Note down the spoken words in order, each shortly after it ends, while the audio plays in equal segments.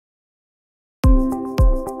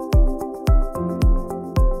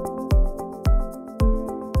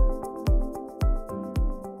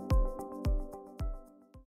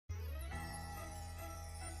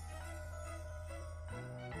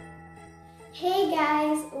Hey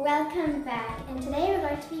guys, welcome back, and today we're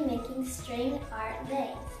going to be making string art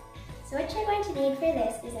vase. So what you're going to need for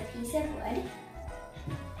this is a piece of wood,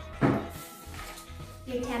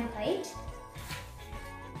 your template,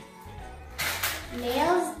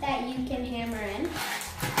 nails that you can hammer in,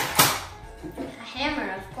 a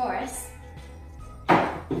hammer of course,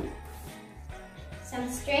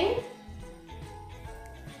 some string,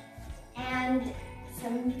 and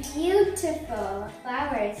some beautiful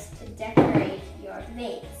flowers to decorate your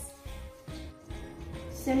vase.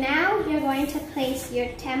 So now you're going to place your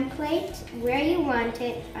template where you want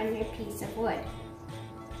it on your piece of wood.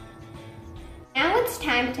 Now it's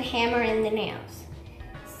time to hammer in the nails.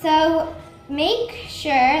 So make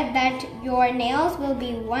sure that your nails will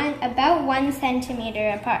be about 1 centimeter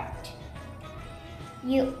apart.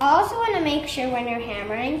 You also want to make sure when you're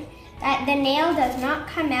hammering that the nail does not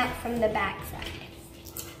come out from the back side.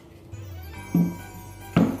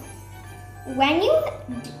 When you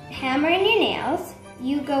hammer in your nails,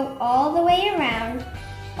 you go all the way around,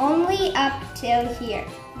 only up till here.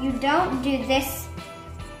 You don't do this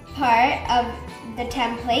part of the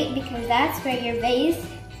template because that's where your vase,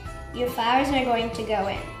 your flowers are going to go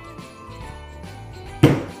in.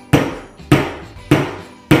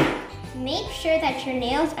 Make sure that your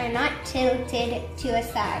nails are not tilted to a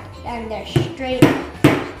side and they're straight up.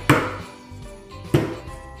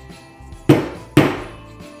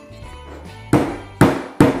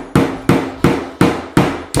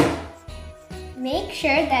 Make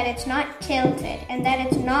sure that it's not tilted and that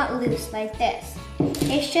it's not loose like this.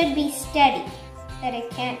 It should be steady, that it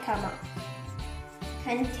can't come off.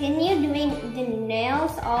 Continue doing the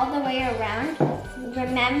nails all the way around.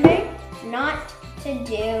 Remember not to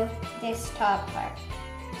do this top part.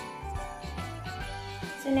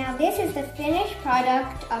 So now this is the finished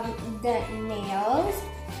product of the nails.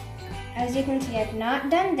 As you can see, I've not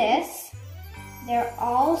done this. They're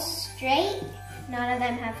all straight. None of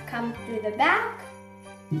them have come through the back,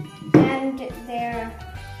 and they're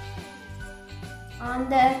on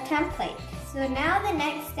the template. So now the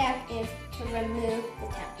next step is to remove the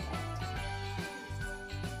template.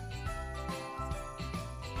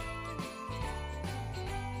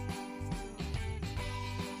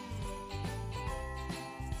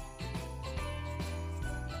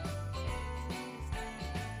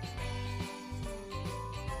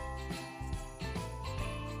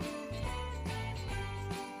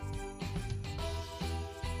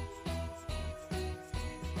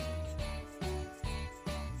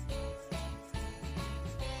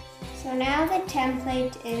 So now the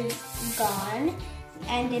template is gone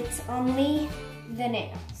and it's only the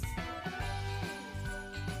nails.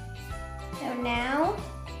 So now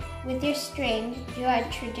with your string, do a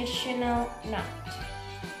traditional knot.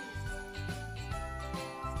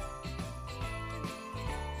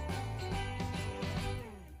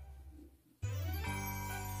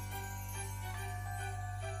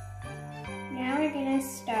 Now we're going to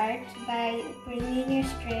start by bringing your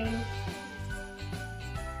string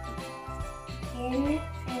in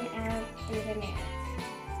and out through the nails.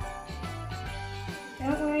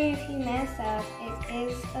 Don't worry if you mess up, it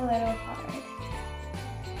is a little hard.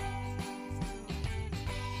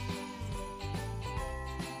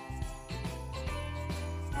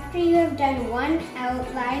 After you have done one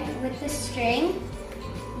outline with the string,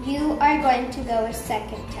 you are going to go a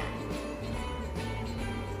second time.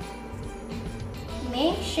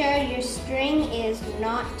 Make sure your string is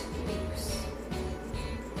not loose.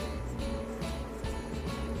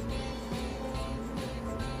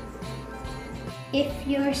 If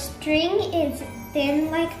your string is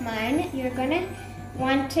thin like mine, you're gonna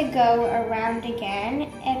want to go around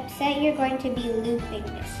again, except you're going to be looping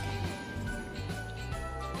this time.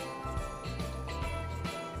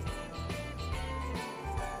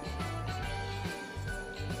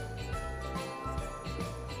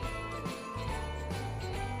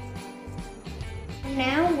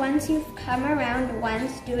 Now, once you've come around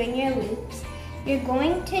once doing your loops, you're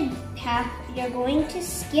going to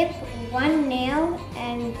skip one nail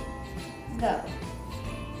and go.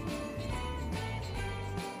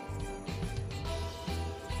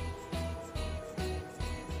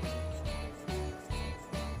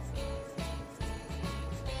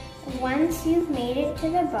 Once you've made it to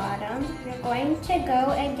the bottom, you're going to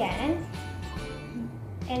go again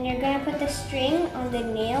and you're going to put the string on the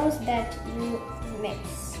nails that you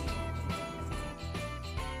missed.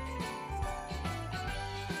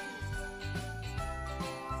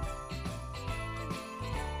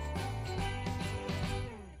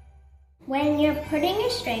 When you're putting your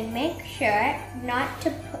string, make sure not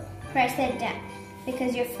to press it down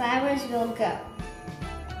because your flowers will go.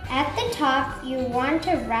 At the top, you want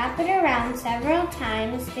to wrap it around several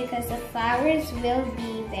times because the flowers will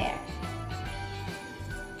be there.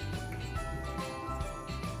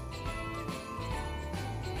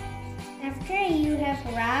 After you have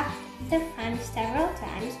wrapped the front several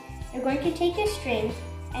times, you're going to take a string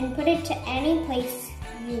and put it to any place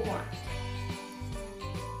you want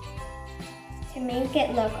to make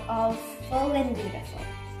it look all full and beautiful.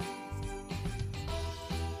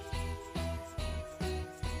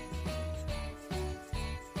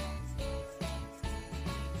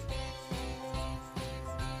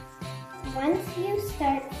 Once you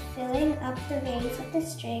start filling up the vase with the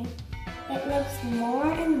string, it looks more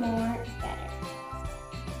and more better.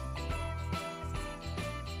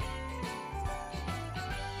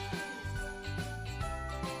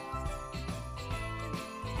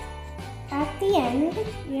 At the end,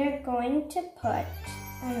 you're going to put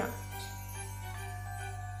a knot.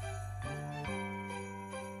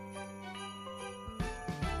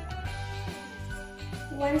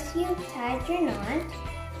 Once you've tied your knot,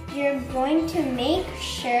 you're going to make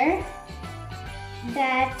sure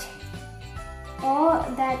that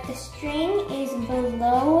the string is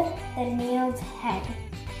below the nail's head.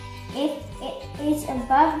 If it is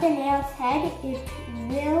above the nail's head,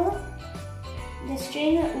 the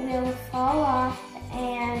string will fall off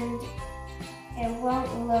and it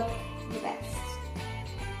won't look the best.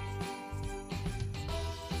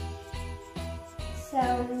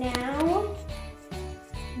 So now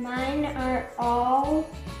mine are all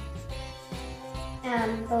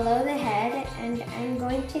below the head, and I'm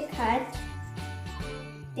going to cut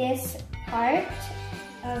this part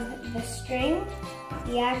of the string,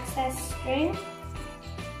 the excess string,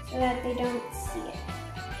 so that they don't see it.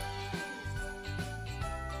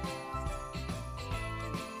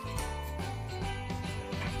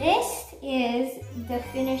 This is the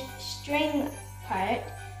finished string part.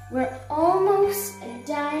 We're almost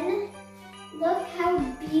done. Look how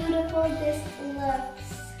beautiful this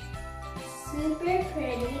looks. Super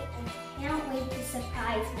pretty. I can't wait to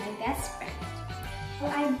surprise my best friend.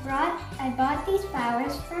 Well, I bought these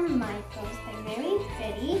flowers from Michael's. They're very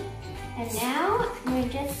pretty. And now we're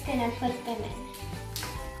just gonna put them in.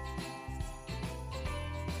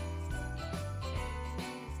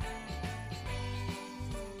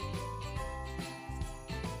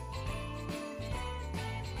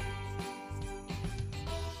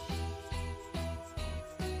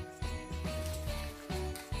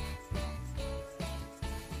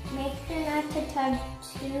 Make sure not to tug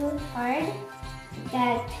too hard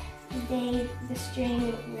that the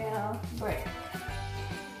string will break.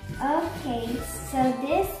 Okay, so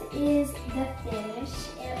this is the finish.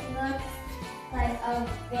 It looks like a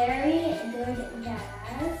very good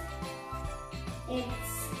vase.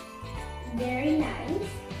 It's very nice.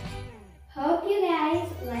 Hope you guys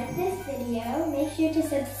like this video. Make sure to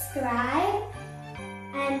subscribe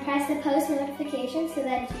and press the post notification so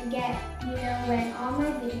that you know when all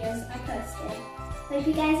my videos are posted. Hope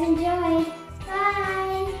you guys enjoyed.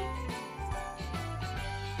 Bye!